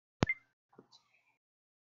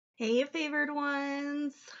Hey, favored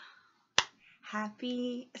ones!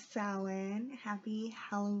 Happy Samhain, happy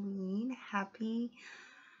Halloween, happy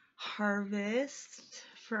harvest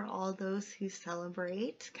for all those who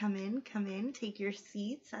celebrate. Come in, take your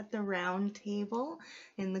seats at the round table.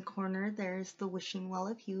 In the corner, there's the wishing well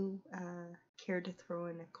if you care to throw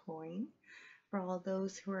in a coin. For all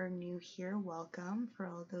those who are new here, welcome. For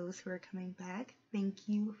all those who are coming back, thank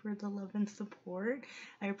you for the love and support.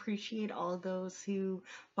 I appreciate all those who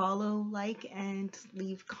follow, like, and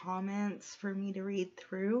leave comments for me to read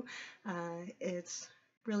through. It's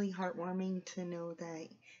really heartwarming to know that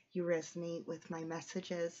you resonate with my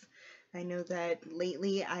messages. I know that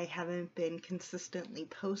lately I haven't been consistently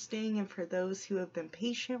posting, and for those who have been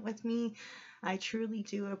patient with me, I truly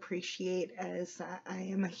do appreciate, as I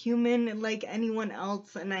am a human like anyone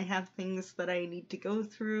else, and I have things that I need to go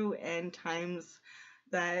through and times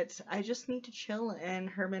that I just need to chill and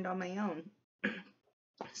hermit on my own.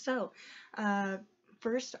 So,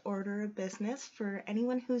 first order of business for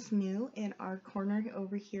anyone who's new in our corner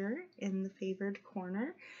over here in the favored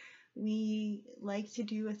corner. We like to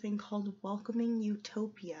do a thing called Welcoming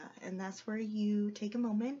Utopia, and that's where you take a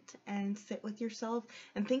moment and sit with yourself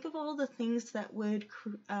and think of all the things that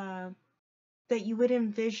you would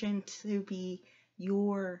envision to be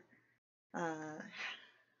your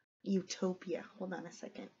utopia. Hold on a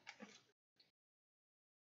second.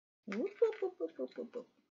 Whoop, whoop, whoop, whoop, whoop, whoop, whoop.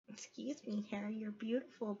 Excuse me, Harry, you're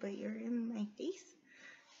beautiful, but you're in my face.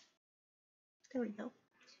 There we go.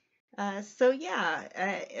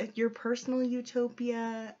 Your personal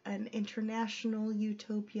utopia, an international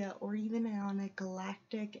utopia, or even on a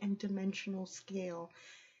galactic and dimensional scale,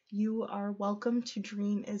 you are welcome to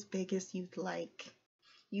dream as big as you'd like.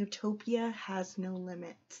 Utopia has no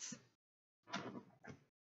limits.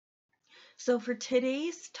 So for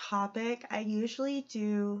today's topic, I usually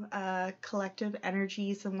do collective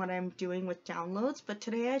energies and what I'm doing with downloads, but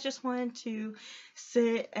today I just wanted to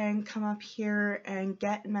sit and come up here and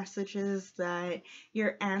get messages that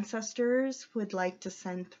your ancestors would like to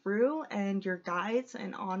send through, and your guides,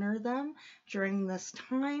 and honor them during this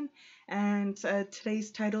time. And today's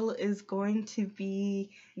title is going to be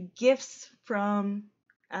Gifts from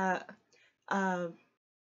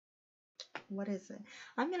what is it?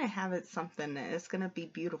 I'm going to have it something that is going to be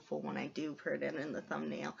beautiful when I do put it in the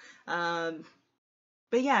thumbnail.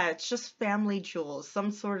 But yeah, it's just family jewels.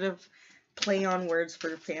 Some sort of play on words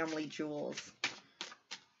for family jewels.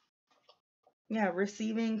 Yeah,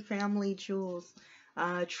 receiving family jewels.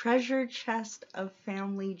 Treasure chest of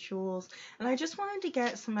family jewels. And I just wanted to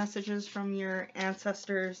get some messages from your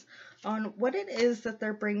ancestors on what it is that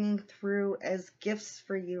they're bringing through as gifts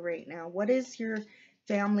for you right now. What is your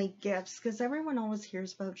family gifts? Because everyone always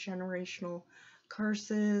hears about generational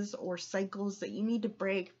curses or cycles that you need to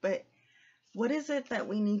break, but what is it that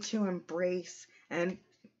we need to embrace, and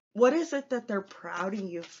what is it that they're proud of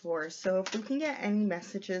you for? So if we can get any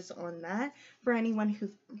messages on that for anyone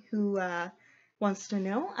who wants to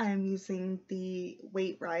know, I'm using the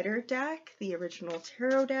Waite Rider deck, the original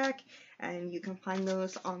tarot deck, and you can find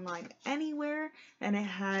those online anywhere. And it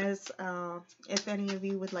has, if any of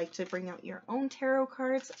you would like to bring out your own tarot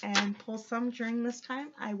cards and pull some during this time,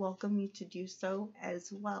 I welcome you to do so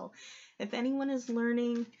as well. If anyone is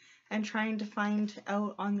learning and trying to find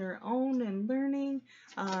out on their own and learning,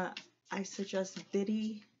 I suggest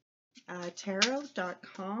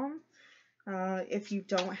tarot.com. If you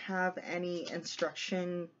don't have any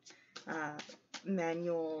instruction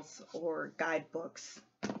manuals or guidebooks,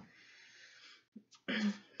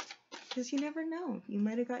 because you never know, you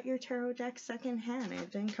might have got your tarot deck secondhand and it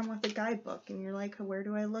didn't come with a guidebook, and you're like, where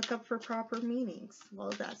do I look up for proper meanings?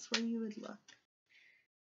 Well, that's where you would look.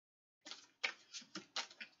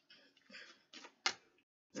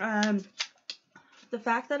 The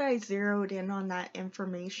fact that I zeroed in on that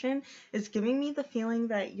information is giving me the feeling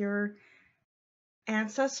that your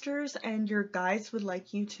ancestors and your guides would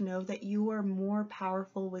like you to know that you are more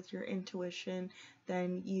powerful with your intuition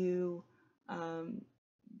than you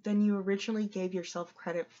originally gave yourself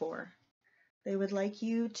credit for. They would like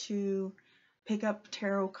you to pick up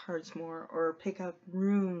tarot cards more, or pick up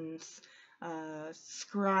runes,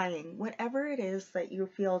 scrying, whatever it is that you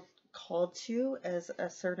feel called to as a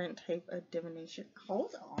certain type of divination.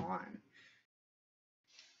 Hold on.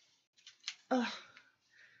 Ugh.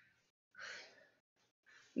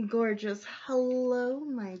 Gorgeous. Hello,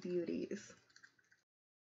 my beauties.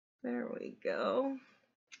 There we go.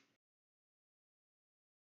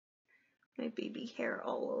 My baby hair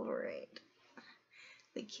all over it.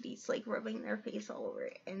 The kitties like rubbing their face all over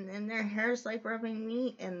it, and then their hair's like rubbing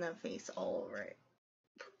me in the face all over it.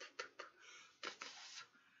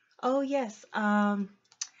 Oh yes,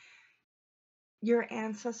 your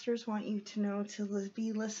ancestors want you to know to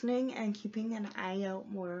be listening and keeping an eye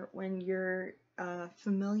out more when your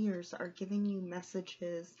familiars are giving you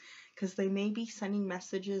messages, because they may be sending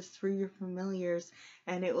messages through your familiars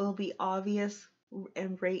and it will be obvious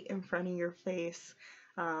and right in front of your face.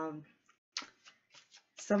 Some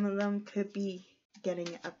of them could be getting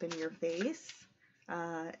up in your face.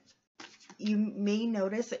 You may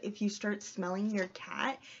notice if you start smelling your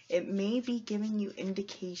cat, it may be giving you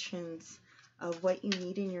indications of what you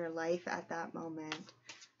need in your life at that moment.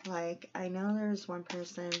 Like, I know there's one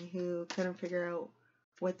person who couldn't figure out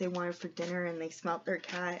what they wanted for dinner, and they smelt their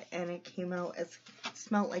cat, and it came out as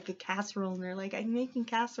smelt like a casserole, and they're like, I'm making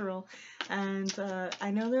casserole. And I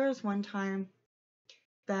know there was one time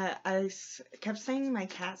that I kept saying my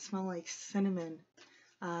cat smelled like cinnamon.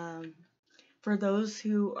 For those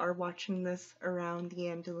who are watching this around the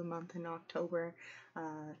end of the month in October,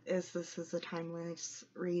 this is a timeless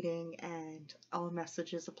reading and all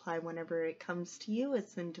messages apply whenever it comes to you.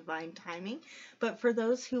 It's in divine timing. But for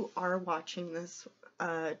those who are watching this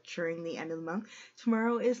during the end of the month,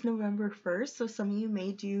 tomorrow is November 1st, so some of you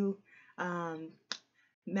may do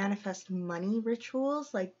manifest money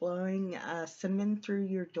rituals, like blowing cinnamon through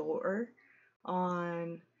your door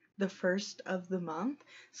on the first of the month.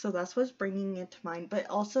 So that's what's bringing it to mind.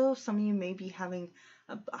 But also some of you may be having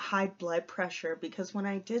a high blood pressure, because when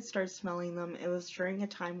I did start smelling them, it was during a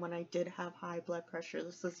time when I did have high blood pressure.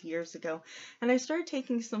 This was years ago. And I started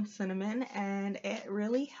taking some cinnamon and it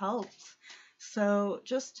really helped. So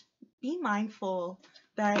just be mindful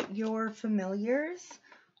that your familiars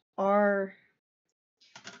are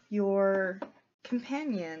your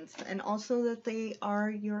companions, and also that they are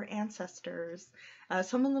your ancestors.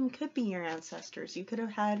 Some of them could be your ancestors. You could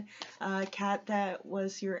have had a cat that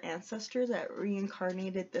was your ancestor that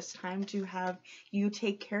reincarnated this time to have you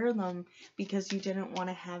take care of them because you didn't want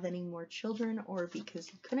to have any more children, or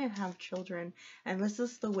because you couldn't have children. And this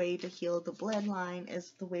is the way to heal the bloodline,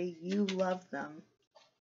 is the way you love them.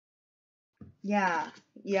 Yeah,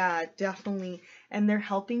 definitely. And they're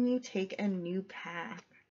helping you take a new path.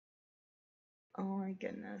 Oh my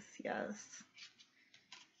goodness, yes.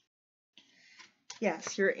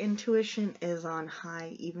 Yes, your intuition is on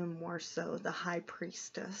high, even more so, the High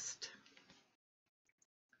Priestess.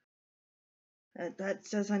 That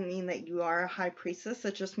doesn't mean that you are a High Priestess,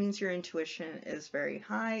 it just means your intuition is very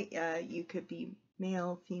high. You could be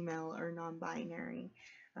male, female, or non-binary,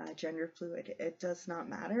 gender fluid. It does not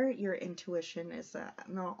matter. Your intuition is at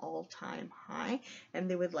an all-time high, and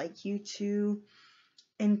they would like you to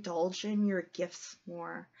indulge in your gifts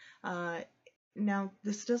more. Now,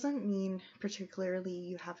 this doesn't mean particularly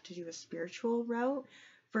you have to do a spiritual route.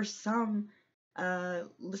 For some,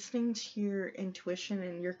 listening to your intuition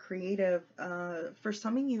and your creative, for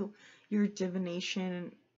some of you, your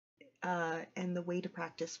divination and the way to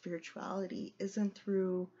practice spirituality isn't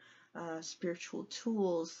through spiritual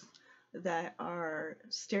tools that are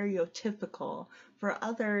stereotypical. For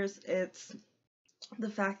others, it's the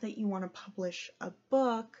fact that you want to publish a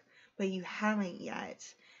book, but you haven't yet.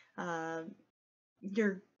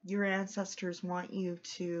 Your ancestors want you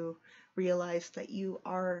to realize that you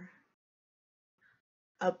are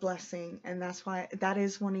a blessing, and that's why that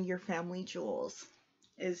is one of your family jewels,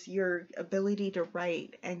 is your ability to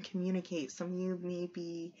write and communicate. Some of you may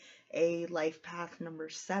be a life path number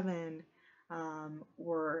 7,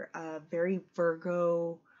 or a very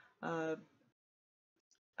Virgo,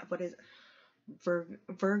 what is it?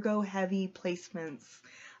 Virgo heavy placements.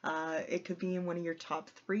 It could be in one of your top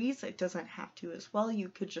 3s. It doesn't have to as well. You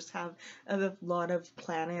could just have a lot of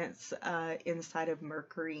planets inside of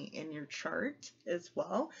Mercury in your chart as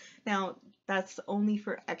well. Now, that's only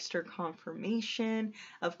for extra confirmation.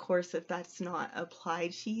 Of course, if that's not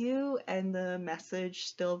applied to you and the message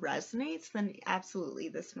still resonates, then absolutely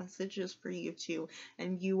this message is for you too.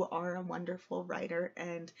 And you are a wonderful writer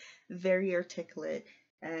and very articulate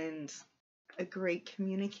and a great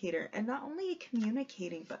communicator, and not only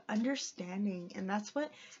communicating but understanding. And that's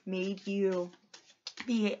what made you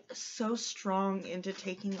be so strong into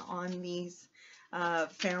taking on these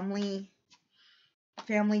family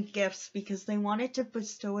gifts, because they wanted to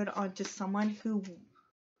bestow it onto someone who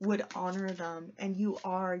would honor them, and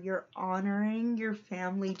you're honoring your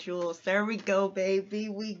family jewels. There we go, baby,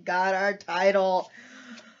 we got our title.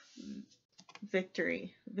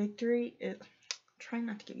 Victory is, trying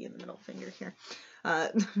not to give you the middle finger here.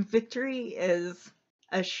 Victory is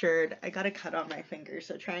assured. I got a cut on my finger,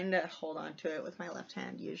 so trying to hold on to it with my left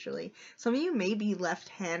hand usually. Some of you may be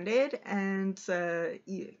left-handed, and so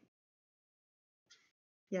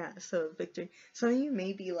victory. Some of you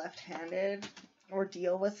may be left-handed or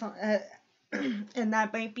deal with some, and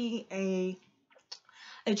that might be a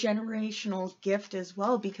a generational gift as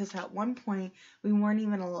well, because at one point we weren't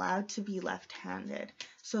even allowed to be left-handed.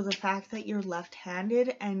 So the fact that you're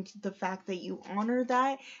left-handed and the fact that you honor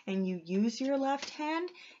that and you use your left hand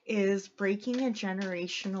is breaking a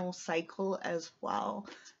generational cycle as well.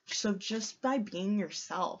 So just by being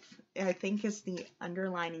yourself, I think is the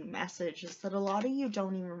underlining message, is that a lot of you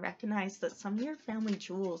don't even recognize that some of your family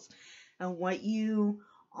jewels and what you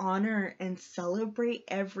honor and celebrate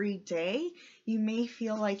every day, you may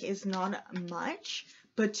feel like is not much,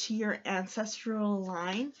 but to your ancestral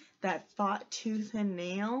line that fought tooth and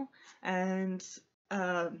nail and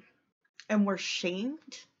were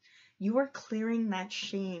shamed, you are clearing that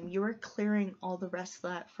shame. You are clearing all the rest of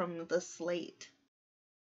that from the slate.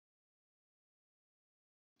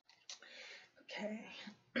 Okay.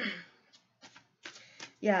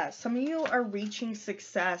 Yeah, some of you are reaching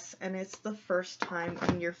success, and it's the first time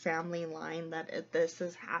in your family line that this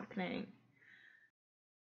is happening.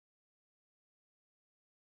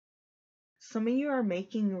 Some of you are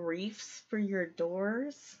making reefs for your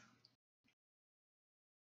doors.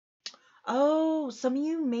 Oh, some of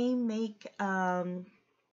you may make the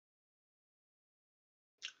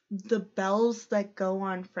bells that go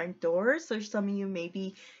on front doors, or some of you may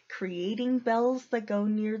be creating bells that go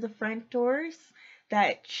near the front doors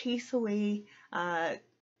that chase away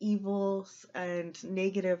evils and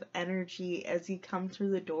negative energy. As you come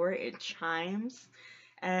through the door, it chimes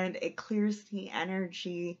and it clears the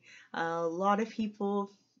energy. A lot of people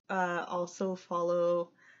also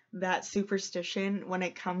follow that superstition when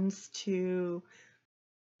it comes to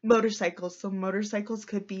motorcycles. So motorcycles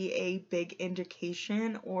could be a big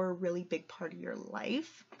indication or a really big part of your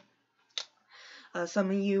life.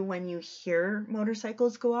 Some of you, when you hear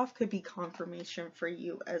motorcycles go off, could be confirmation for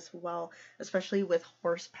you as well, especially with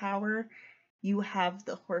horsepower. You have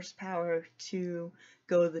the horsepower to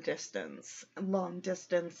go the distance, long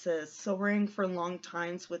distances, soaring for long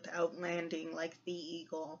times without landing like the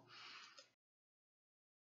eagle.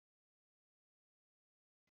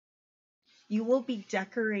 You will be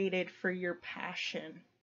decorated for your passion.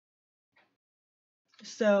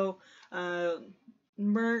 So,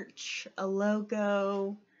 merch, a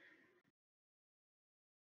logo,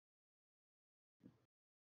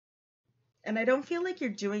 and I don't feel like you're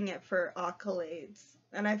doing it for accolades.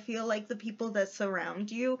 And I feel like the people that surround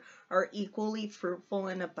you are equally fruitful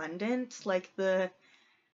and abundant, like the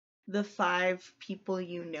 5 people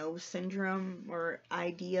you know syndrome, or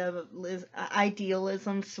idealism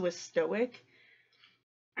Swiss Stoic,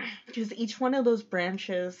 because each one of those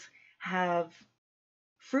branches have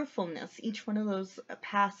fruitfulness. Each one of those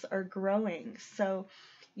paths are growing. So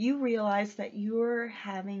you realize that you're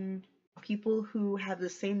having people who have the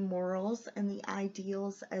same morals and the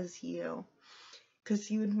ideals as you,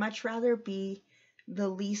 because you would much rather be the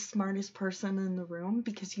least smartest person in the room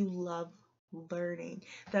because you love learning.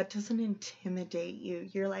 That doesn't intimidate you.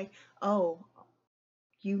 You're like, oh,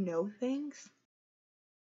 you know things?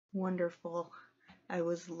 Wonderful. I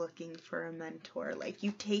was looking for a mentor. Like,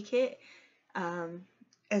 you take it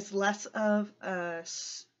as less of a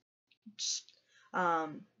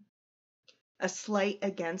slight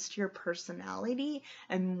against your personality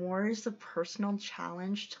and more as a personal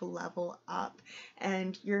challenge to level up.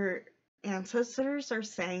 And your ancestors are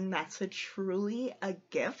saying that's truly a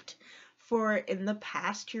gift. For in the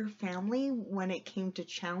past, your family, when it came to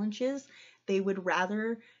challenges, they would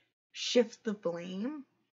rather shift the blame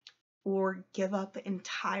or give up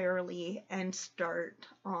entirely and start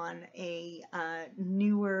on a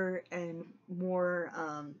newer and more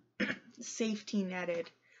safety netted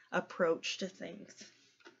approach to things.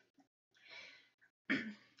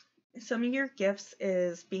 Some of your gifts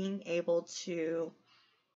is being able to,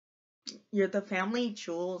 the family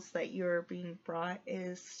jewels that you're being brought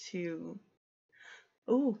is to,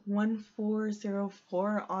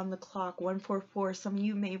 1404 on the clock, 144. Some of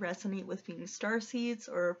you may resonate with being starseeds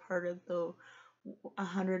or part of the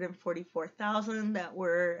 144,000 that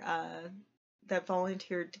were that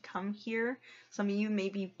volunteered to come here. Some of you may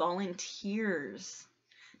be volunteers,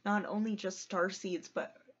 not only just starseeds,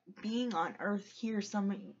 but being on Earth here.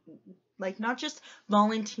 Some, like, not just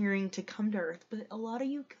volunteering to come to Earth, but a lot of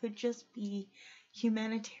you could just be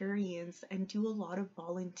humanitarians and do a lot of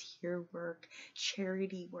volunteer work,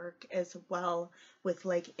 charity work as well, with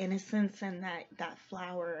like innocence, and that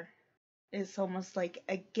flower is almost like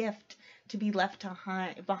a gift to be left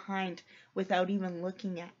behind without even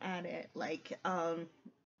looking at it. Like, how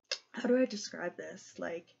do I describe this?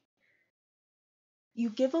 Like, you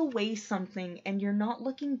give away something and you're not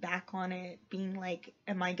looking back on it being like,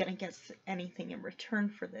 am I gonna get anything in return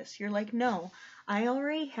for this? You're like, no, I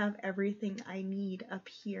already have everything I need up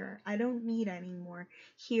here. I don't need any more.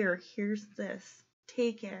 Here's this.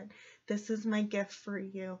 Take it. This is my gift for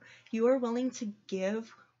you. You are willing to give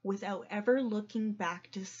without ever looking back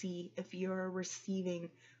to see if you're receiving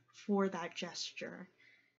for that gesture.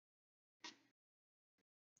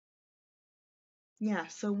 Yeah,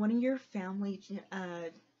 so one of your family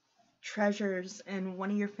treasures and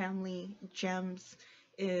one of your family gems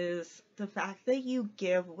is the fact that you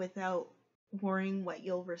give without worrying what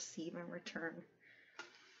you'll receive in return.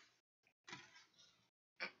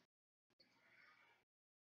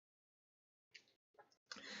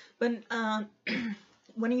 But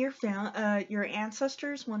one of your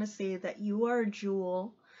ancestors want to say that you are a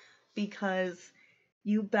jewel because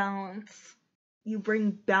you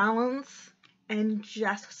bring balance and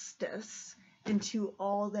justice into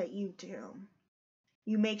all that you do.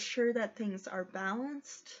 You make sure that things are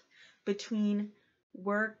balanced between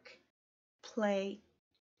work, play,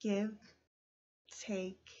 give,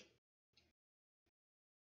 take,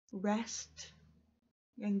 rest,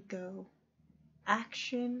 and go.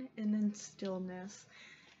 Action and then stillness.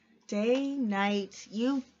 Day, night,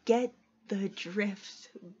 you get the drift,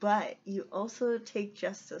 but you also take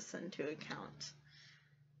justice into account.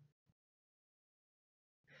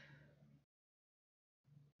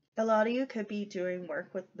 A lot of you could be doing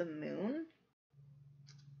work with the moon.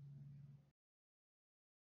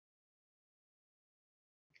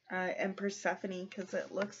 And Persephone, because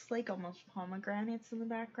it looks like almost pomegranates in the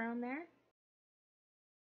background there.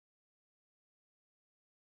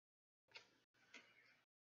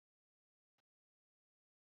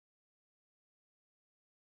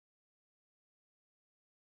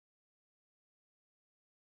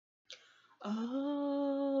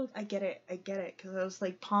 Oh, I get it, because I was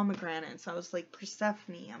like pomegranates, I was like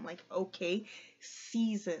Persephone, I'm like, okay,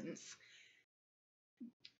 seasons.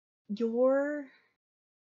 Your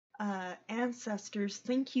ancestors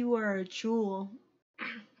think you are a jewel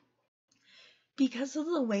because of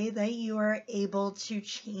the way that you are able to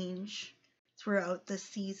change throughout the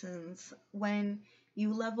seasons. When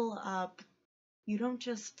you level up, you don't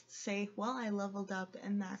just say, well, I leveled up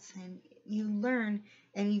and that's it. You learn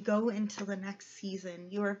and you go into the next season.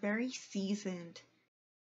 You are very seasoned.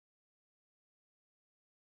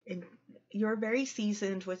 You're very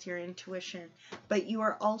seasoned with your intuition, but you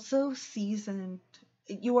are also seasoned.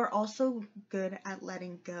 You are also good at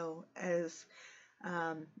letting go, as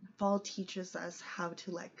fall teaches us how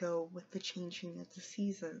to let go with the changing of the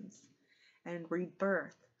seasons and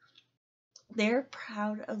rebirth. They're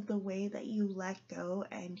proud of the way that you let go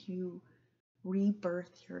and you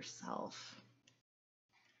rebirth yourself.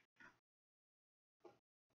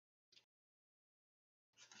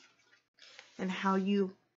 And how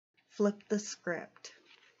you flip the script.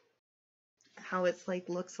 How it's like,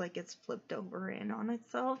 looks like it's flipped over in on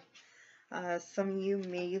itself. Some of you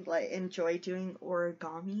may enjoy doing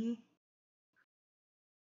origami.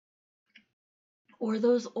 Or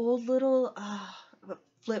those old little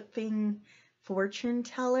flipping fortune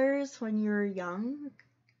tellers when you were young.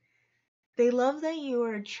 They love that you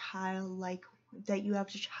are childlike, that you have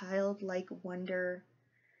childlike wonder,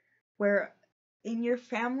 where in your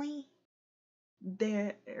family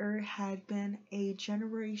there had been a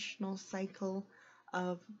generational cycle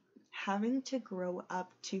of having to grow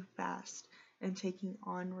up too fast and taking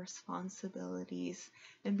on responsibilities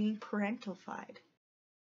and being parentified.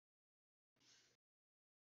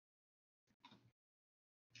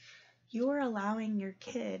 You are allowing your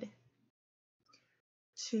kid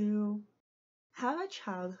to have a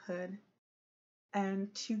childhood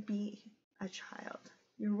and to be a child.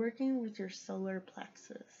 You're working with your solar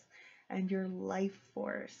plexus and your life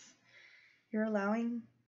force. You're allowing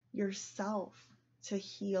yourself to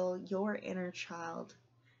heal your inner child,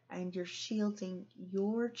 and you're shielding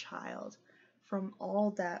your child from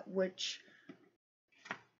all that which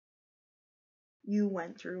you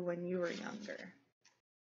went through when you were younger.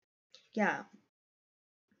 Yeah.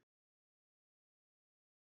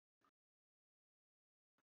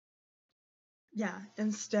 Yeah,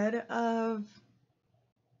 instead of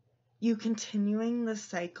you continuing the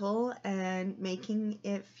cycle and making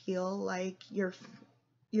it feel like your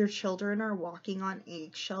children are walking on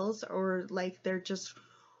eggshells, or like they're just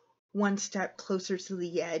one step closer to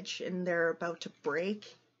the edge and they're about to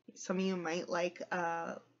break. Some of you might like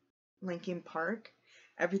Linkin Park.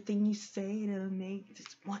 Everything you say to make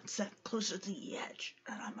this one step closer to the edge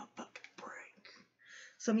and I'm about to break.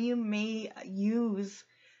 Some of you may use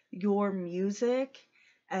your music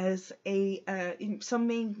as some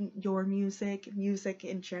may your music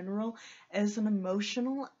in general as an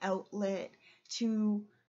emotional outlet to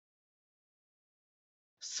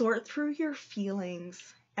sort through your feelings,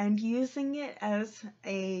 and using it as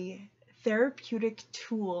a therapeutic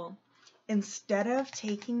tool instead of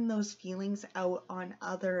taking those feelings out on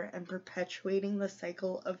other and perpetuating the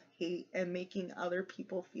cycle of hate and making other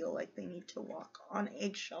people feel like they need to walk on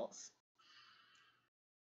eggshells.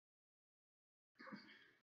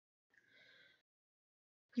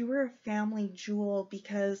 You were a family jewel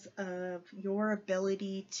because of your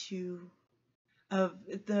ability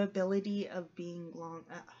of being long.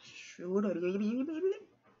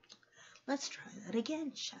 Let's try that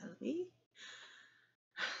again, shall we?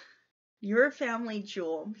 You're a family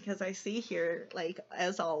jewel because I see here, like,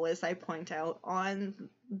 as always, I point out on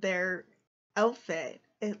their outfit,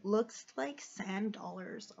 it looks like sand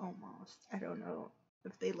dollars almost. I don't know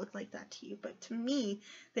if they look like that to you, but to me,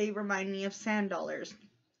 they remind me of sand dollars.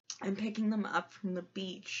 I'm picking them up from the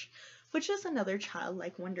beach, which is another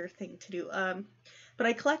childlike wonder thing to do. But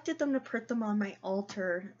I collected them to put them on my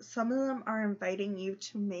altar. Some of them are inviting you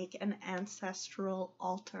to make an ancestral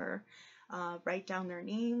altar. Write down their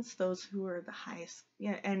names, those who are the highest.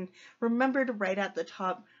 Yeah, and remember to write at the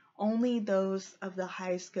top, only those of the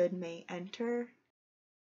highest good may enter,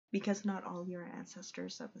 because not all your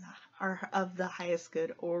ancestors are of the highest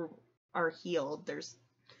good or are healed.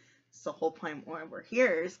 It's the whole point why we're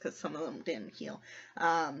here is because some of them didn't heal.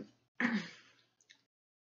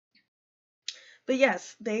 But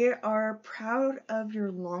yes, they are proud of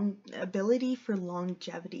your ability for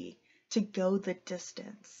longevity, to go the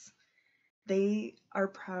distance. They are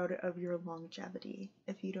proud of your longevity.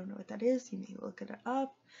 If you don't know what that is, you may look it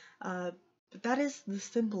up. But that is the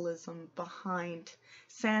symbolism behind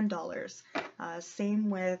sand dollars. Same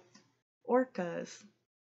with orcas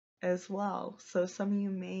as well. So some of you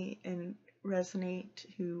may resonate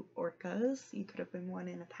to orcas. You could have been one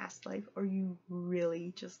in a past life, or you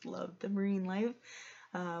really just love the marine life.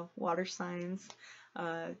 Water signs,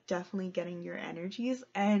 definitely getting your energies,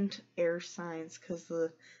 and air signs because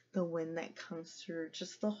the wind that comes through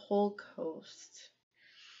just the whole coast.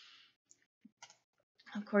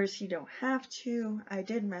 Of course, you don't have to. I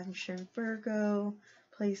did mention Virgo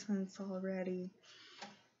placements already.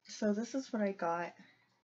 So this is what I got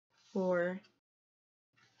for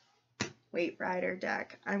Waite Rider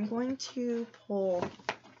deck. I'm going to pull,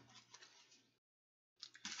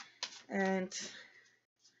 and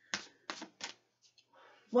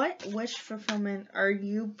what wish fulfillment are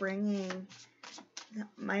you bringing,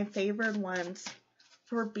 my favored ones,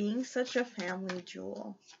 for being such a family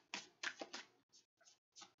jewel?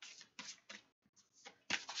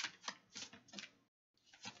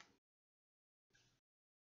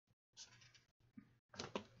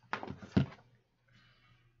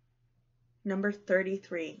 Number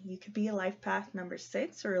 33. You could be a life path number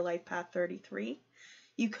 6 or a life path 33.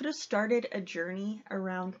 You could have started a journey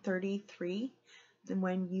around 33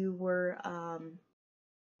 when you were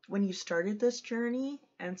when you started this journey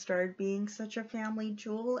and started being such a family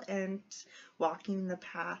jewel and walking the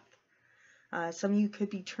path. Some of you could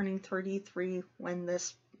be turning 33 when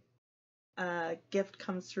this gift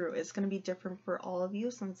comes through. It's going to be different for all of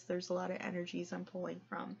you since there's a lot of energies I'm pulling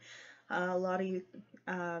from. A lot of you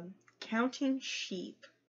counting sheep.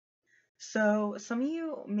 So some of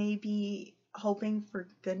you may be hoping for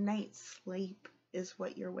good night's sleep is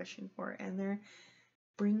what you're wishing for, and they're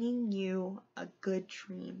bringing you a good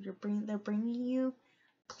dream. They're bringing you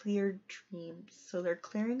clear dreams. So they're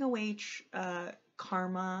clearing away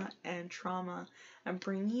karma and trauma and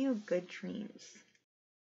bringing you good dreams.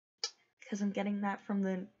 Because I'm getting that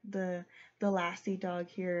from the lassie dog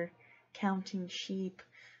here, counting sheep.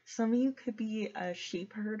 Some of you could be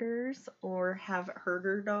sheep herders or have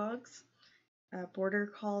herder dogs, border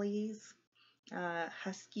collies,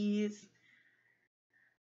 huskies.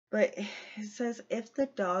 But it says if the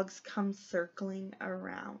dogs come circling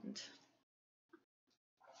around.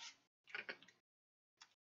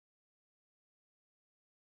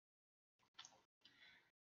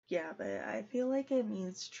 Yeah, but I feel like it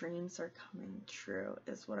means dreams are coming true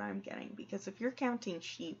is what I'm getting. Because if you're counting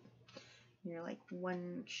sheep, you're like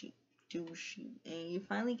 1 sheep, 2 sheep, and you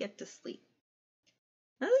finally get to sleep.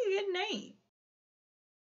 That's a good night.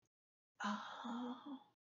 Oh.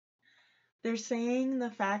 They're saying the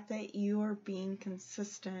fact that you are being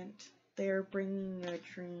consistent, they're bringing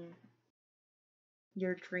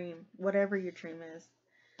your dream, whatever your dream is.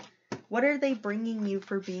 What are they bringing you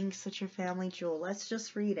for being such a family jewel? Let's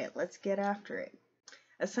just read it. Let's get after it.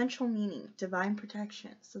 Essential meaning, divine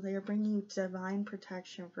protection. So they are bringing you divine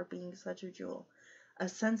protection for being such a jewel. a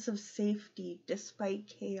sense of safety despite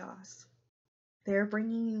chaos. They're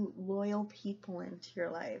bringing you loyal people into your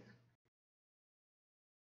life.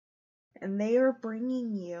 And they are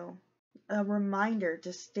bringing you a reminder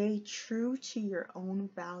to stay true to your own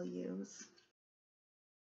values.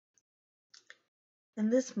 In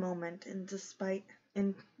this moment, in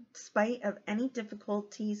spite of any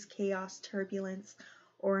difficulties, chaos, turbulence,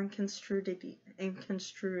 or inconstruities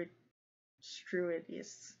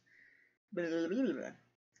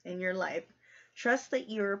in your life, trust that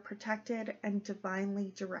you are protected and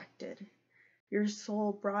divinely directed. Your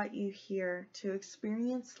soul brought you here to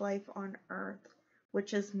experience life on earth,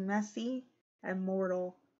 which is messy and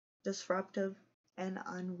mortal, disruptive and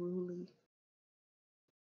unruly.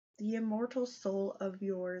 The immortal soul of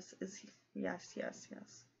yours is, yes.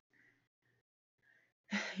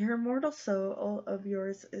 Your immortal soul of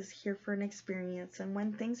yours is here for an experience, and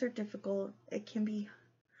when things are difficult, it can be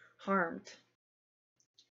harmed.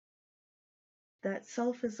 That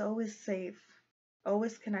self is always safe,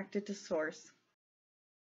 always connected to source.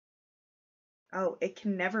 Oh, it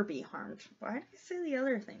can never be harmed. Why did I say the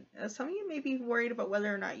other thing? Some of you may be worried about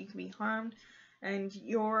whether or not you can be harmed, and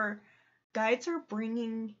your guides are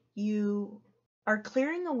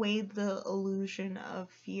clearing away the illusion of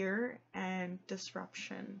fear and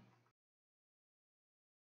disruption.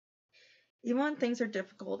 Even when things are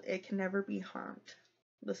difficult, it can never be harmed.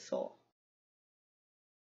 The soul.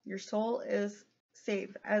 Your soul is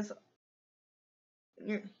safe as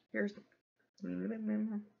you're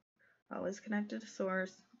always connected to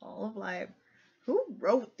source, all of life. Who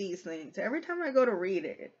wrote these things? Every time I go to read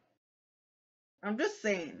it, I'm just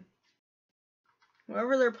saying,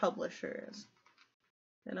 whoever their publisher is,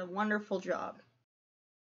 did a wonderful job.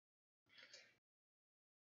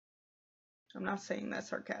 I'm not saying that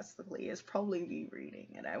sarcastically. It's probably me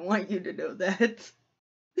reading it. I want you to know that.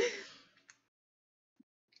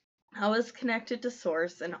 I was connected to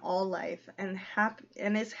source in all life and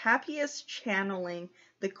is happiest channeling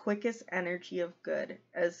the quickest energy of good,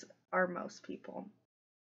 as are most people.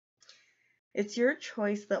 It's your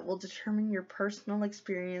choice that will determine your personal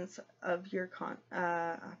experience of your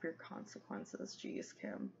consequences. Jeez,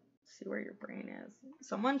 Kim, see where your brain is.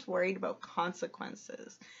 Someone's worried about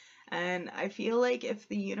consequences. And I feel like if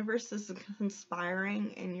the universe is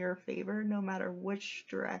conspiring in your favor, no matter which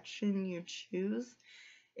direction you choose,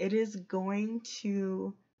 it is going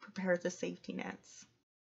to prepare the safety nets.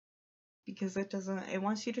 Because it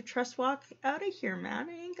wants you to trust walk out of here, man.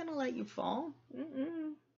 It ain't gonna let you fall.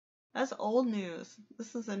 That's old news.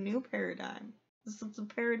 This is a new paradigm. This is a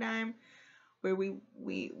paradigm where we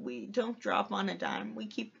don't drop on a dime. We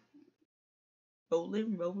keep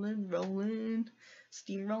rolling,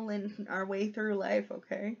 steamrolling our way through life,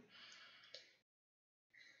 okay?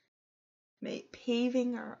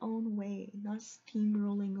 Paving our own way, not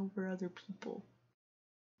steamrolling over other people.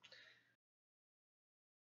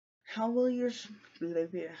 How will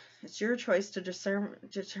it's your choice to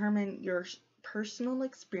determine your personal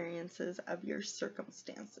experiences of your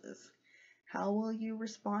circumstances. How will you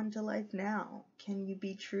respond to life now? Can you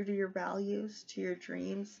be true to your values, to your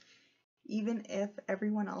dreams, even if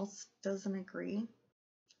everyone else doesn't agree?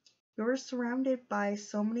 You're surrounded by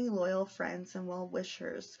so many loyal friends and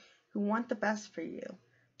well-wishers who want the best for you.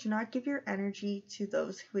 Do not give your energy to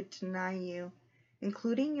those who would deny you,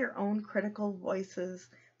 including your own critical voices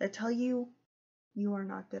that tell you you are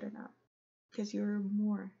not good enough, because you're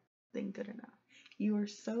more than good enough. You are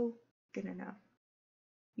so good enough.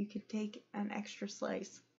 You can take an extra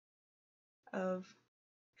slice of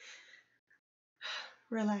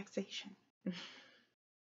relaxation.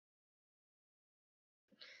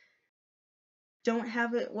 Don't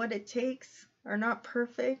have it what it takes, are not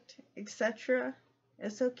perfect, etc.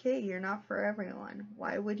 It's okay, you're not for everyone.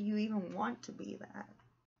 Why would you even want to be that?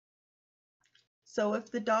 So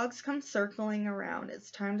if the dogs come circling around,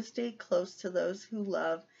 it's time to stay close to those who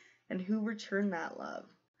love and who return that love.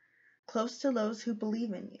 Close to those who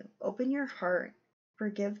believe in you. Open your heart,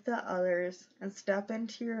 forgive the others, and step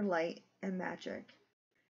into your light and magic.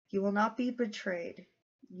 You will not be betrayed.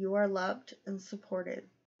 You are loved and supported.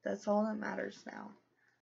 That's all that matters now.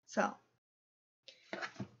 So,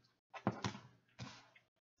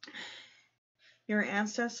 your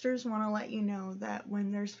ancestors want to let you know that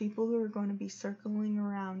when there's people who are going to be circling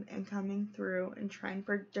around and coming through and trying to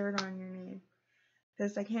put dirt on your name,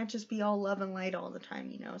 because I can't just be all love and light all the time,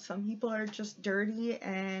 you know. Some people are just dirty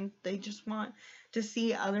and they just want to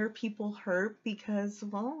see other people hurt because,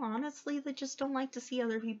 well, honestly, they just don't like to see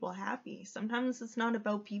other people happy. Sometimes it's not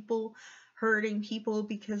about people hurting people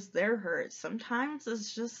because they're hurt. Sometimes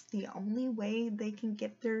it's just the only way they can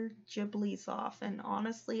get their giblies off. And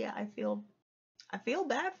honestly, I feel I feel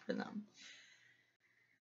bad for them.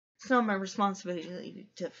 It's not my responsibility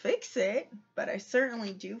to fix it, but I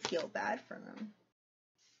certainly do feel bad for them.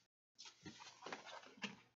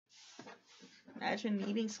 Imagine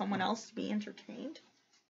needing someone else to be entertained.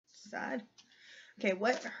 Sad. Okay,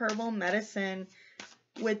 what herbal medicine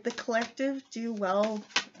would the collective do well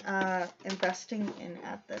investing in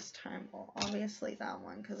at this time? Well, obviously that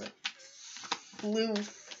one, because it flew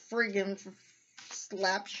friggin'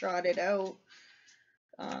 slap-shotted out.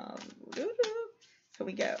 So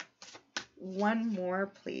we get one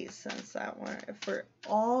more, please, since that one, for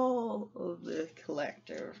all of the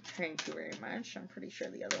collective. Thank you very much. I'm pretty sure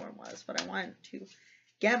the other one was, but I want to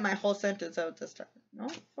get my whole sentence out this time. No?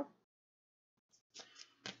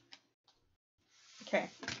 Okay.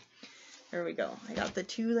 There we go. I got the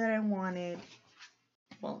two that I wanted.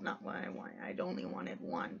 Well, not what I wanted. I only wanted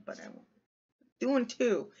one, but I'm doing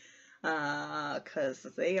two. Because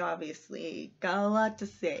they obviously got a lot to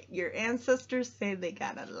say. Your ancestors say they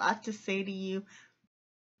got a lot to say to you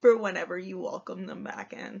for whenever you welcome them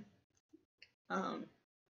back in. The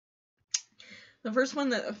first one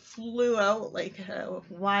that flew out like a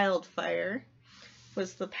wildfire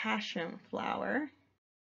was the passion flower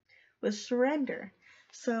with surrender.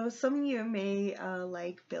 So some of you may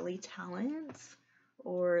like Billy Talents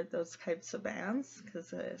or those types of bands, because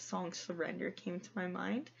the song Surrender came to my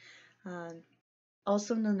mind.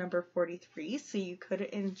 Also the number 43, so you could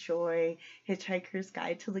enjoy Hitchhiker's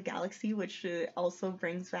Guide to the Galaxy, which also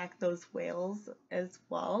brings back those whales as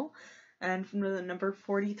well. And from the number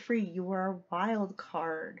 43, you are a wild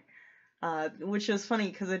card, which is funny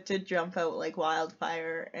because it did jump out like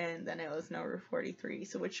wildfire, and then it was number 43,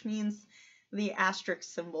 so which means the asterisk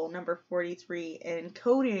symbol, number 43, in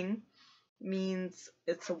coding means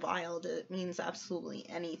it's a wild. It means absolutely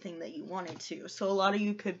anything that you wanted to. So a lot of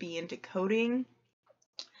you could be into coding,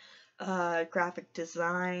 graphic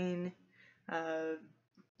design,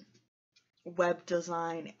 web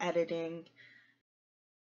design, editing.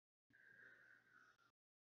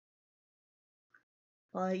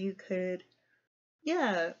 You could,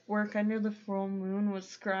 work under the full moon with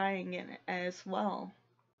scrying in it as well.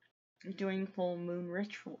 Doing full moon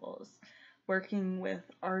rituals. Working with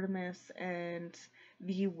Artemis and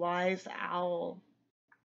the wise owl.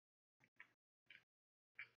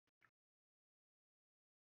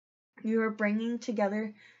 You are bringing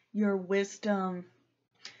together your wisdom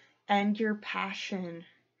and your passion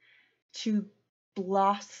to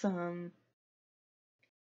blossom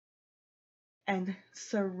and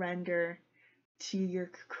surrender to your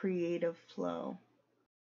creative flow,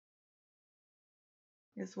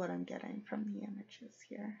 is what I'm getting from the images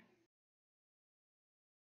here.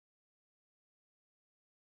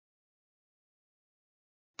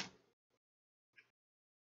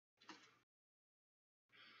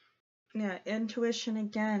 Yeah, intuition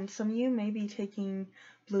again. Some of you may be taking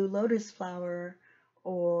blue lotus flower,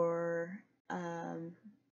 or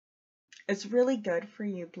it's really good for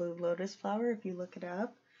you, blue lotus flower, if you look it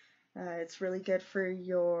up. It's really good for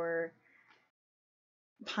your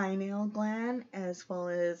pineal gland, as well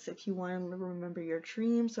as if you want to remember your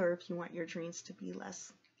dreams, or if you want your dreams to be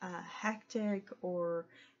less hectic, or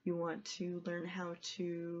you want to learn how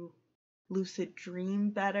to lucid dream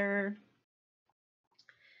better.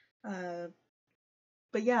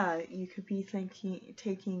 But yeah, you could be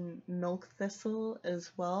taking milk thistle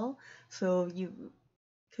as well. So you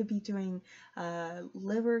could be doing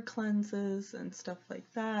liver cleanses and stuff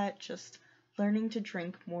like that. Just learning to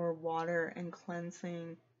drink more water and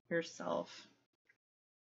cleansing yourself.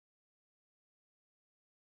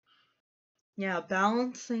 Yeah,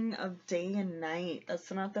 balancing of day and night.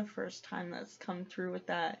 That's not the first time that's come through with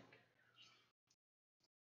that.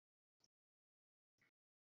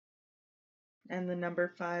 And the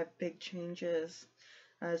number 5, big changes.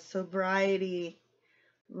 Sobriety,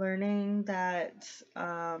 learning that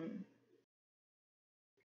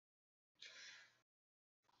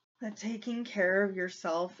that taking care of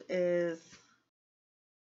yourself is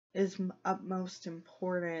utmost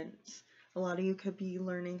important. A lot of you could be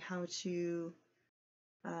learning how to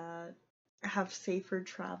have safer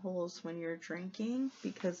travels when you're drinking,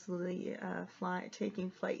 because of the taking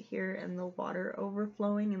flight here and the water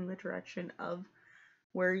overflowing in the direction of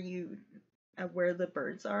where the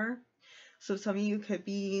birds are. So some of you could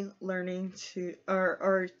be learning to,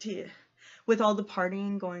 with all the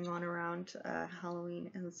partying going on around Halloween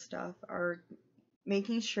and stuff, are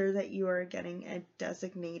making sure that you are getting a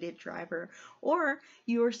designated driver, or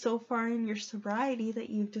you are so far in your sobriety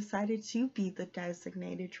that you've decided to be the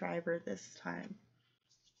designated driver this time.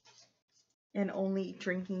 And only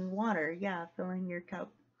drinking water, filling your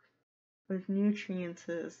cup with nutrients,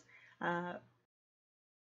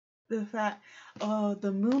 the fact, oh,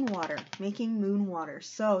 the moon water, making moon water.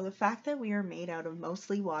 So the fact that we are made out of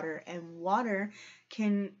mostly water, and water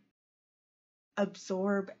can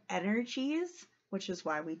absorb energies, which is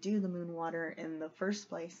why we do the moon water in the first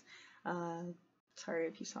place. Sorry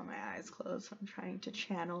if you saw my eyes closed. I'm trying to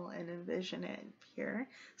channel and envision it here.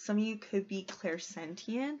 Some of you could be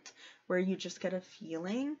clairsentient, where you just get a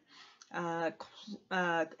feeling, and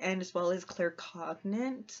as well as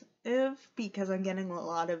claircognitive, because I'm getting a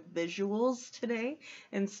lot of visuals today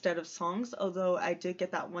instead of songs, although I did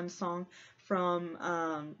get that one song from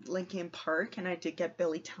Linkin Park, and I did get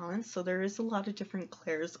Billy Talent, so there is a lot of different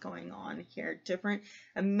clairs going on here,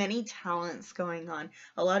 many talents going on.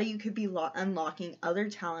 A lot of you could be unlocking other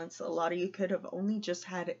talents. A lot of you could have only just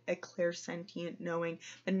had a clairsentient knowing,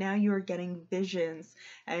 but now you are getting visions,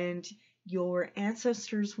 and your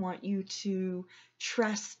ancestors want you to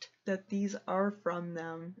trust that these are from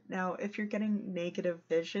them. Now, if you're getting negative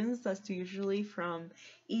visions, that's usually from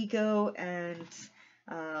ego and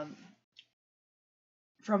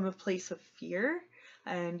from a place of fear,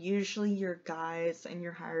 and usually your guides and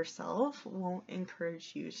your higher self won't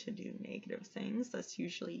encourage you to do negative things. That's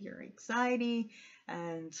usually your anxiety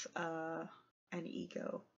and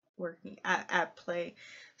ego working at play.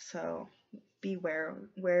 So be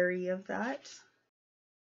wary of that.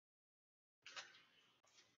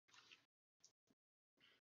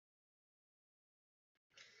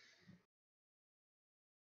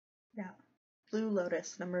 Yeah. Blue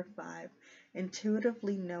Lotus, number 5.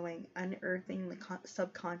 Intuitively knowing, unearthing the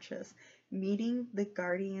subconscious, meeting the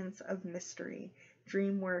guardians of mystery,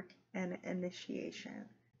 dream work, and initiation.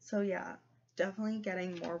 So yeah, definitely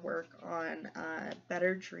getting more work on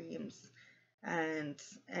better dreams and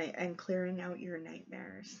clearing out your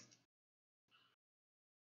nightmares.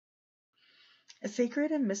 A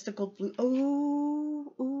sacred and mystical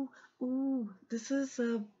blue. This is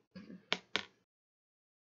the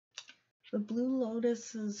Blue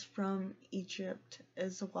Lotus is from Egypt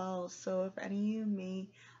as well. So if any of you may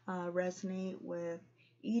resonate with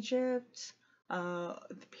Egypt, the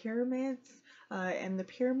pyramids, and the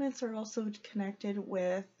pyramids are also connected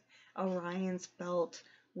with Orion's belt,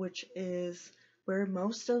 which is where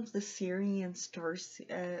most of the Syrian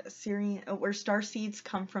where starseeds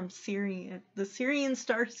come from. The Syrian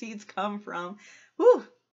starseeds come from. Whew!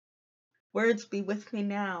 Words be with me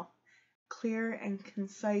now. Clear and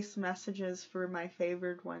concise messages for my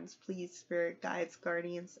favored ones, please. Spirit guides,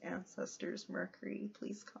 guardians, ancestors, Mercury,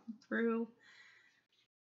 please come through.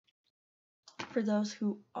 For those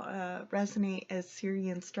who resonate as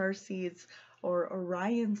Syrian starseeds or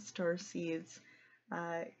Orion starseeds,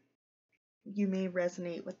 you may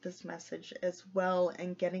resonate with this message as well,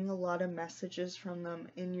 and getting a lot of messages from them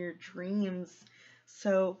in your dreams.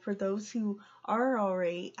 So for those who are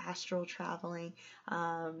already astral traveling,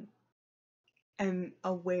 and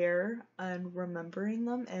aware and remembering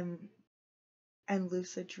them, and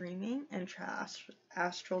lucid dreaming and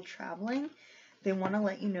astral traveling, they want to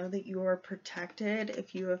let you know that you are protected.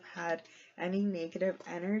 If you have had any negative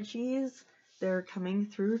energies, they're coming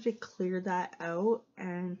through to clear that out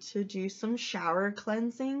and to do some shower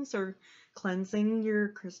cleansings or cleansing your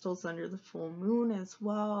crystals under the full moon as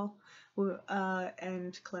well,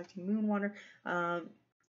 and collecting moon water.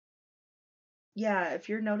 Yeah, if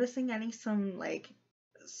you're noticing some like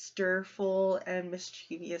stirful and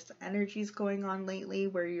mischievous energies going on lately,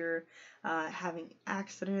 where you're having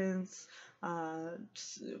accidents,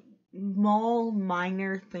 small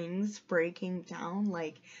minor things breaking down,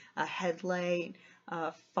 like a headlight,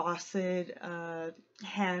 a faucet,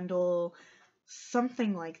 handle,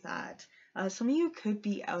 something like that. Some of you could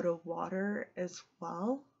be out of water as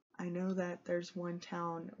well. I know that there's one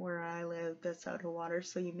town where I live that's out of water,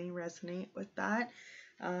 so you may resonate with that.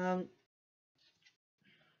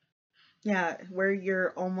 Yeah, where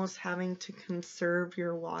you're almost having to conserve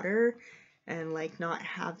your water and like not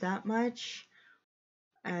have that much,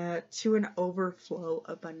 to an overflow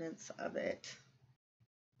abundance of it.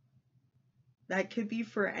 That could be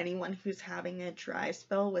for anyone who's having a dry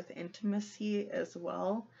spell with intimacy as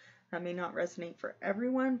well. That may not resonate for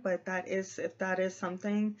everyone, but if that is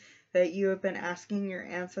something that you have been asking your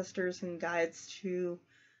ancestors and guides to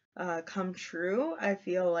come true, I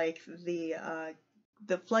feel like the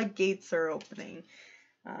floodgates are opening.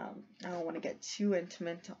 I don't want to get too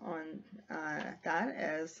intimate on that,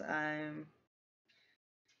 as I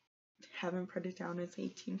haven't put it down as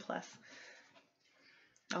 18 plus.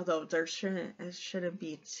 Although there shouldn't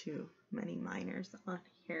be too many minors on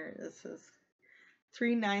here. This is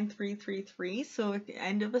 39333, so at the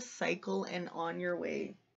end of a cycle and on your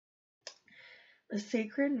way. The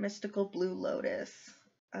sacred mystical blue lotus,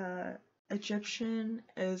 Egyptian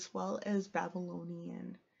as well as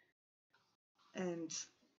Babylonian. And,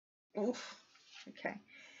 oof, okay.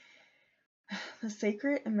 The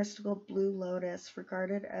sacred and mystical blue lotus,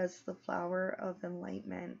 regarded as the flower of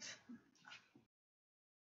enlightenment.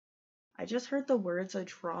 I just heard the words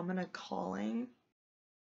Andromeda calling.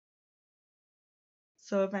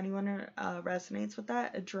 So if anyone resonates with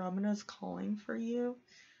that, Andromeda is calling for you.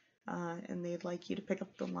 And they'd like you to pick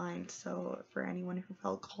up the line. So for anyone who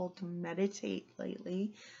felt called to meditate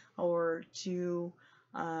lately, or to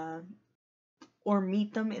or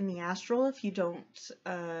meet them in the astral if you don't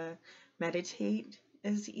meditate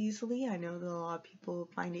as easily. I know that a lot of people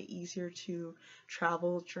find it easier to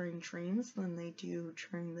travel during dreams than they do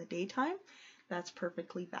during the daytime. That's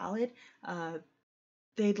perfectly valid.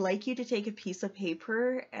 They'd like you to take a piece of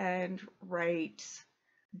paper and write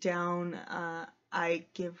down I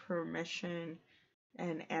give permission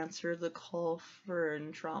and answer the call for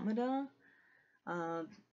Andromeda,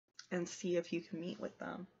 and see if you can meet with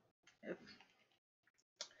them.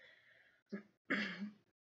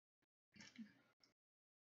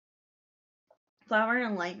 Flower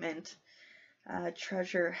enlightenment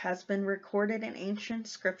treasure has been recorded in ancient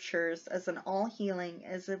scriptures as an all-healing,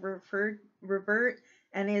 as a revert,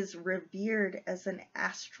 and is revered as an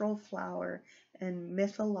astral flower in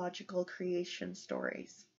mythological creation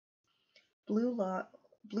stories. Blue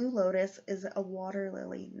lotus is a water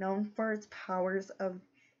lily known for its powers of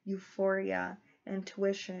euphoria,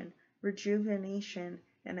 intuition, rejuvenation,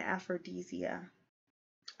 and aphrodisia.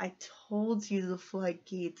 I told you the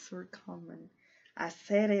floodgates were coming. I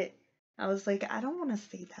said it. I was like, I don't want to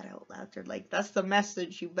say that out loud. They're like, that's the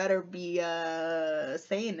message. You better be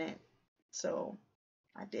saying it. So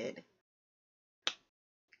I did.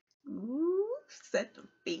 Ooh, set the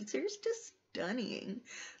phasers to stunning.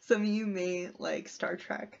 Some of you may like Star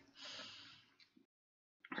Trek.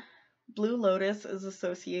 Blue lotus is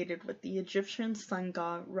associated with the Egyptian sun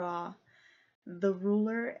god Ra, the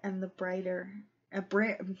ruler and the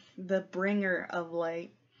bringer of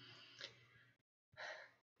light.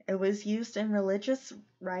 It was used in religious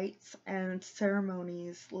rites and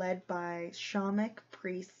ceremonies led by shamanic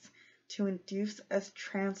priests to induce a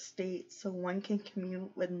trance state so one can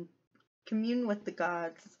commune with the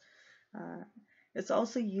gods. It's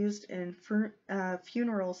also used in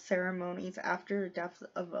funeral ceremonies after the death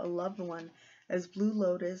of a loved one, as blue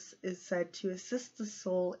lotus is said to assist the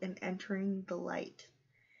soul in entering the light.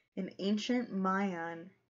 In ancient Maya,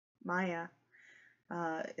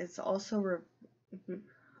 it's also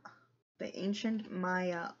the ancient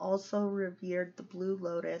Maya also revered the blue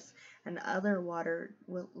lotus and other water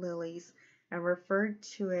lilies and referred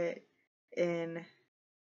to it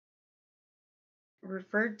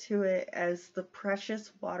as the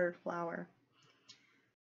precious water flower.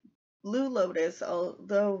 Blue lotus,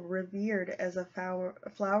 although revered as a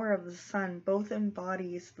flower of the sun, both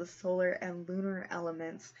embodies the solar and lunar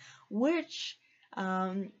elements, which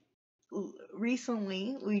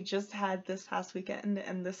recently we just had this past weekend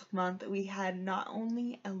and this month we had not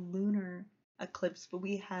only a lunar eclipse, but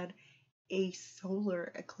we had a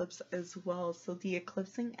solar eclipse as well. So the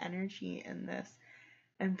eclipsing energy in this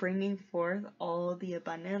and bringing forth all the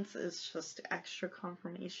abundance is just extra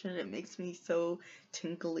confirmation. It makes me so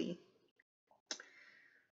tingly.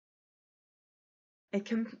 It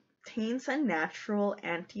contains a natural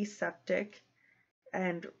antiseptic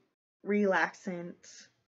and relaxant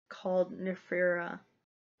called nephira,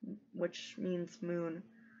 which means moon,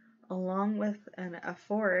 along with an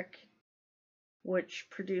euphoric, which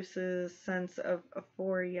produces sense of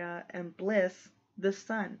euphoria and bliss, the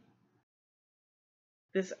sun.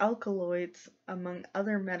 This alkaloids, among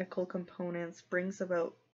other medical components, brings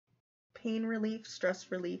about pain relief,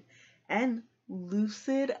 stress relief, and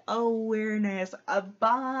lucid awareness. A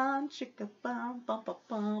bomb, chicka bomb, bum bum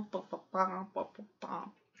bum bum bum bum bum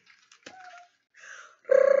bum.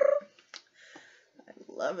 I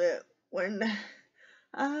love it when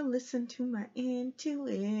I listen to my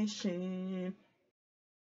intuition.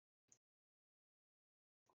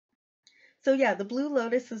 So yeah, the blue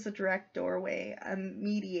lotus is a direct doorway, a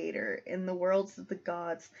mediator in the worlds of the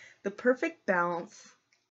gods, the perfect balance.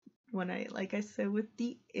 When like I said, with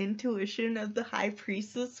the intuition of the high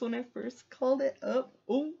priestess when I first called it up.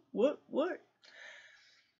 Oh, what?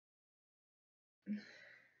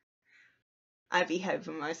 I be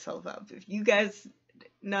hyping myself up. If you guys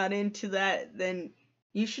not into that, then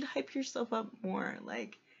you should hype yourself up more.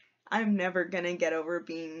 Like, I'm never gonna get over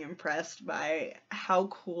being impressed by how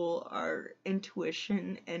cool our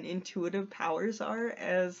intuition and intuitive powers are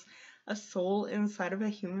as a soul inside of a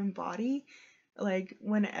human body. Like,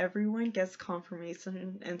 when everyone gets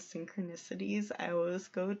confirmation and synchronicities, I always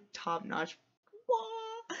go top notch.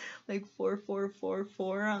 Wah! Like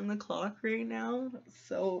 4444 on the clock right now.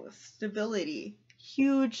 So, stability,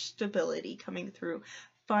 huge stability coming through.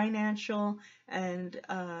 Financial and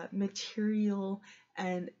material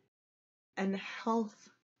and health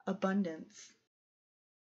abundance.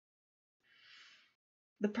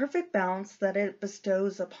 The perfect balance that it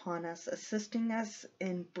bestows upon us, assisting us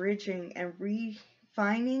in bridging and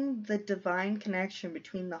refining the divine connection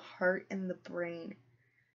between the heart and the brain.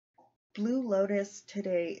 Blue Lotus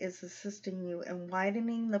today is assisting you in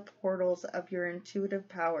widening the portals of your intuitive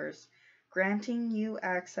powers, granting you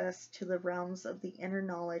access to the realms of the inner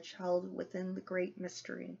knowledge held within the great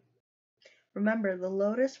mystery. Remember, the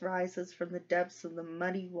lotus rises from the depths of the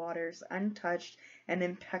muddy waters, untouched and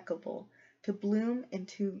impeccable, to bloom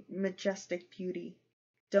into majestic beauty.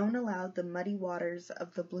 Don't allow the muddy waters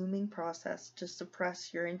of the blooming process to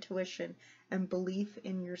suppress your intuition and belief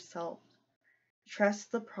in yourself.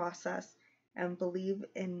 Trust the process and believe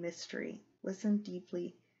in mystery. Listen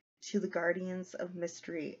deeply to the guardians of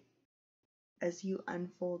mystery as you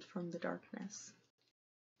unfold from the darkness.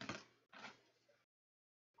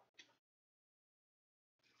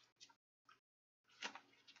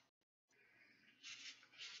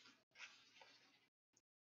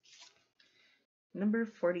 Number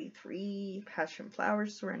 43, Passion Flower,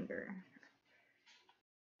 Surrender.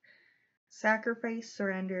 Sacrifice,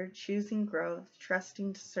 surrender, choosing growth,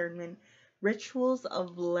 trusting discernment, rituals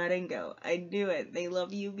of letting go. I knew it. They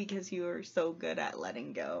love you because you are so good at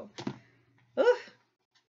letting go. Ugh.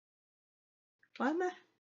 Why am I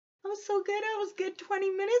was so good. I was good 20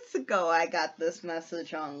 minutes ago. I got this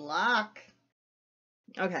message on lock.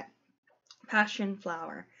 Okay. Passion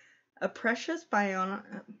flower. A precious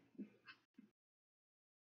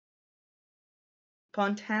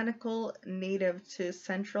botanical native to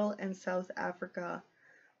Central and South Africa,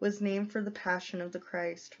 was named for the Passion of the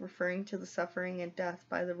Christ, referring to the suffering and death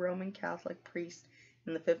by the Roman Catholic priest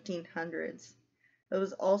in the 1500s. It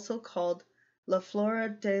was also called La Flora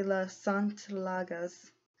de las Santiagas,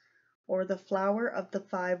 or the flower of the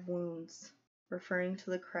 5 wounds, referring to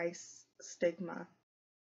the Christ's stigma.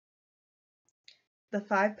 The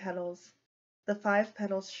 5 petals. The 5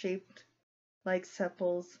 petals shaped like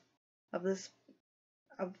sepals of this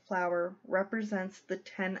flower represents the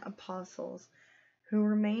 10 apostles who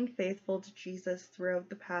remained faithful to Jesus throughout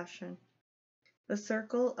the Passion. The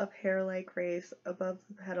circle of hair-like rays above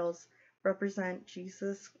the petals represent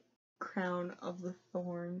Jesus' crown of the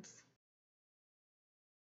thorns.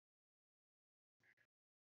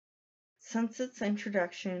 Since its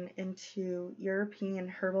introduction into European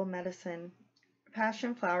herbal medicine,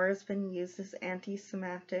 passion flower has been used as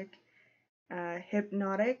anti-somatic,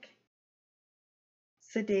 hypnotic,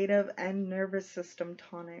 sedative, and nervous system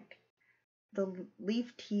tonic. The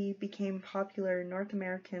leaf tea became popular in North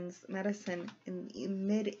American medicine in the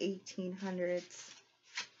mid-1800s.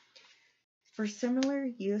 For similar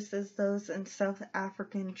use as those in South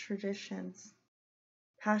African traditions,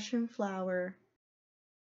 passion flower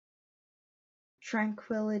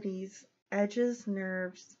tranquilities edges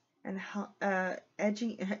nerves and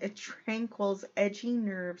it tranquils edgy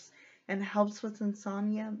nerves and helps with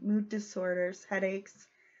insomnia, mood disorders, headaches,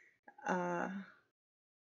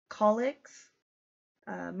 colics,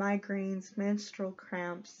 migraines, menstrual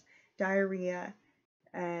cramps, diarrhea,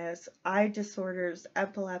 as eye disorders,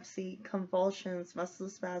 epilepsy, convulsions, muscle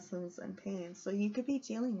spasms, and pain. So you could be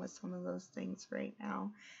dealing with some of those things right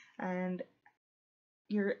now, and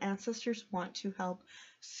your ancestors want to help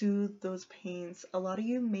soothe those pains. A lot of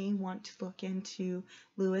you may want to look into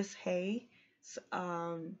Louise Hay's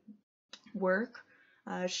work.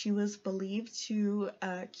 She was believed to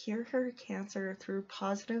cure her cancer through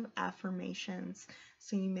positive affirmations.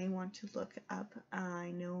 So you may want to look up.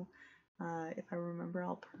 I know if I remember,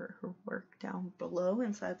 I'll put her work down below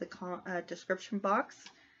inside the description box.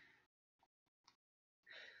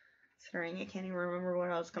 Considering I can't even remember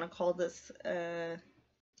what I was going to call this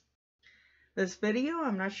this video,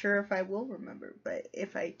 I'm not sure if I will remember, but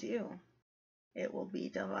if I do, it will be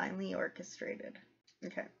divinely orchestrated.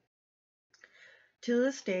 Okay. To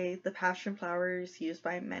this day, the passion flower is used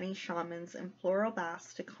by many shamans in floral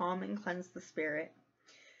baths to calm and cleanse the spirit.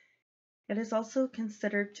 It is also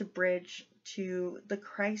considered to bridge to the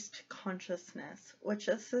Christ consciousness, which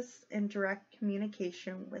assists in direct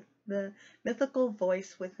communication with the mythical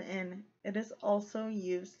voice within. It is also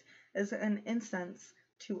used as an incense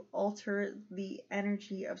to alter the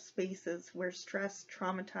energy of spaces where stressed,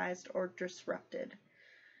 traumatized, or disrupted.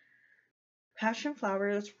 Passion flower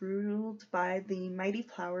is ruled by the mighty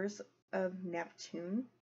powers of Neptune.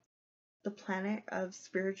 the planet of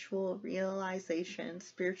spiritual realization,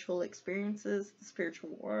 spiritual experiences, the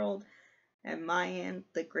spiritual world, and Mayan,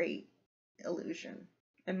 the great illusion.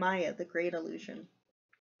 And Maya, the great illusion.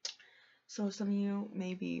 So some of you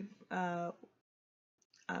may be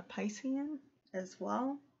Piscean as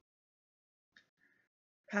well.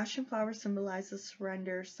 Passion flower symbolizes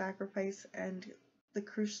surrender, sacrifice, and the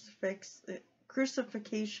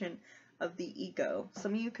crucifixion of the ego.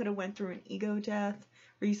 Some of you could have went through an ego death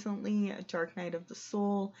recently, a dark night of the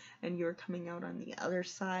soul, and you're coming out on the other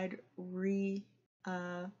side.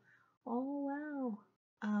 Oh wow.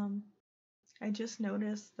 I just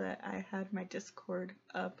noticed that I had my Discord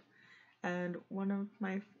up, and one of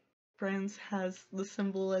my friends has the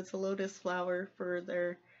symbol as a lotus flower for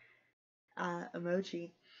their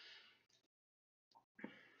emoji.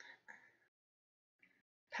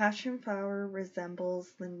 Passion flower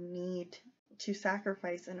resembles the need to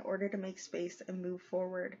sacrifice in order to make space and move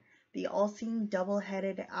forward. The all-seeing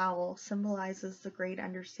double-headed owl symbolizes the great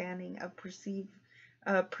understanding of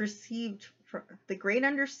the great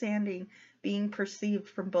understanding being perceived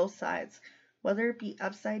from both sides, whether it be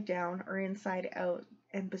upside down or inside out,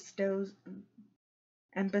 and bestows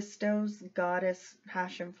goddess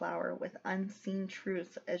passion flower with unseen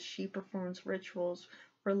truths as she performs rituals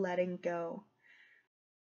for letting go.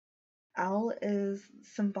 Owl is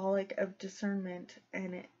symbolic of discernment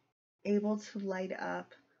and able to light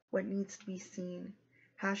up what needs to be seen.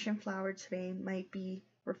 Passion flower today might be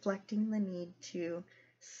reflecting the need to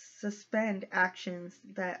suspend actions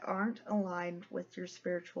that aren't aligned with your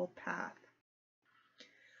spiritual path.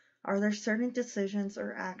 Are there certain decisions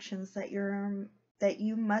or actions that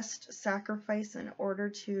you must sacrifice in order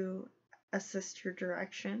to assist your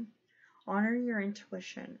direction? Honor your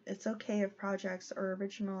intuition. It's okay if projects or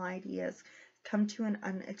original ideas come to an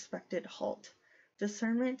unexpected halt.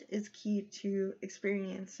 Discernment is key to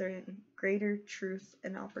experiencing greater truth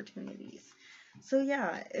and opportunities. So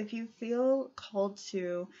yeah, if you feel called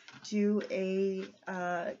to do a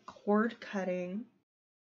cord cutting,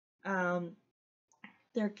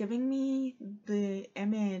 they're giving me the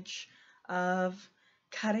image of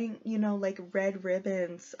cutting, like red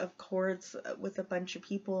ribbons of cords with a bunch of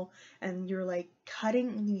people, and you're like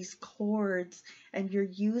cutting these cords and you're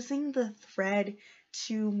using the thread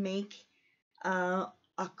to make a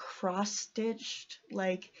cross-stitched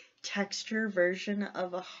like texture version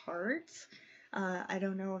of a heart. I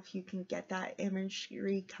don't know if you can get that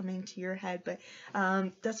imagery coming to your head, but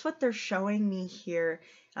that's what they're showing me here.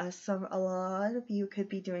 A lot of you could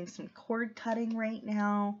be doing some cord cutting right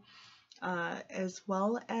now, as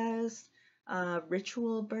well as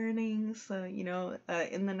ritual burning. So, in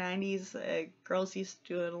the 90s, girls used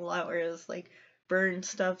to do it a lot, where it was like burn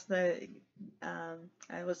stuff that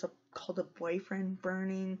called a boyfriend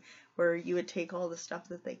burning, where you would take all the stuff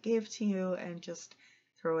that they gave to you and just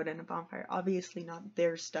throw it in a bonfire. Obviously not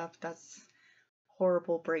their stuff, that's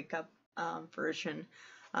horrible breakup version.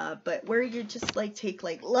 But where you just like take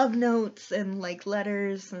like love notes and like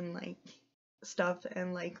letters and like stuff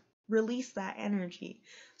and like release that energy.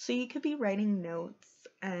 So you could be writing notes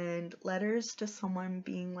and letters to someone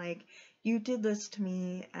being like, you did this to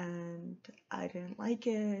me and I didn't like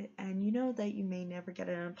it, and you know that you may never get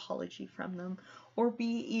an apology from them, or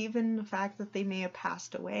be even the fact that they may have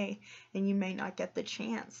passed away and you may not get the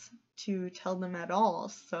chance to tell them at all.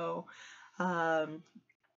 So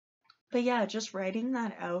but yeah, just writing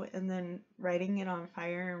that out and then writing it on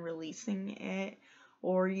fire and releasing it.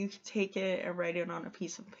 Or you could take it and write it on a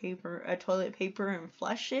piece of paper, toilet paper, and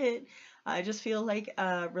flush it. I just feel like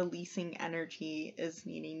releasing energy is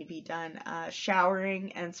needing to be done.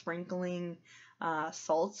 Showering and sprinkling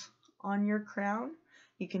salt on your crown.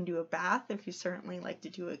 You can do a bath if you certainly like to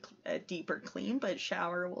do a deeper clean, but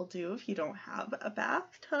shower will do if you don't have a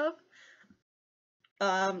bathtub.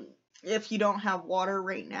 If you don't have water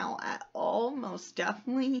right now at all, most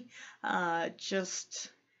definitely just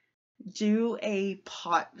do a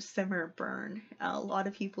pot simmer burn. A lot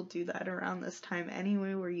of people do that around this time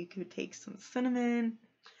anyway, where you could take some cinnamon,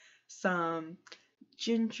 some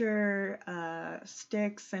ginger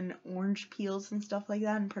sticks and orange peels and stuff like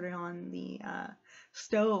that, and put it on the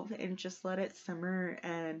stove and just let it simmer,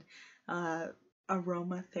 and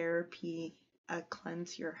aromatherapy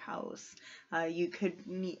cleanse your house. You could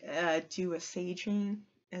do a saging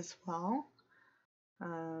as well,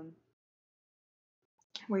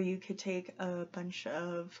 where you could take a bunch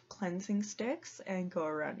of cleansing sticks and go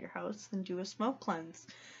around your house and do a smoke cleanse.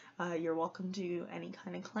 You're welcome to do any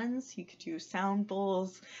kind of cleanse. You could do sound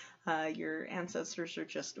bowls. Your ancestors are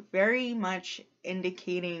just very much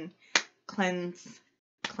indicating cleanse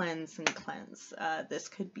cleanse and cleanse. This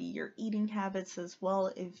could be your eating habits as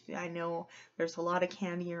well. If I know there's a lot of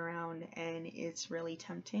candy around and it's really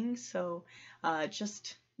tempting, so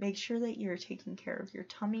just make sure that you're taking care of your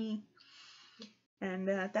tummy. And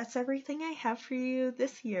that's everything I have for you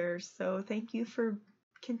this year. So thank you for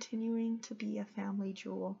continuing to be a family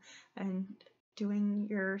jewel and doing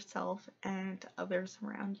yourself and others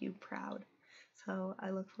around you proud. So I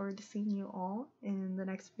look forward to seeing you all in the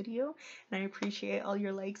next video, and I appreciate all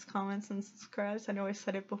your likes, comments, and subscribes. I know I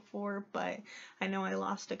said it before, but I know I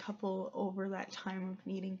lost a couple over that time of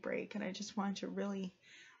needing break, and I just wanted to really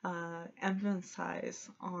emphasize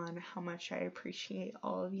on how much I appreciate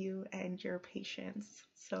all of you and your patience.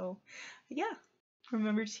 So yeah,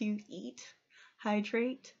 remember to eat,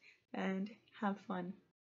 hydrate, and have fun.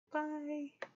 Bye!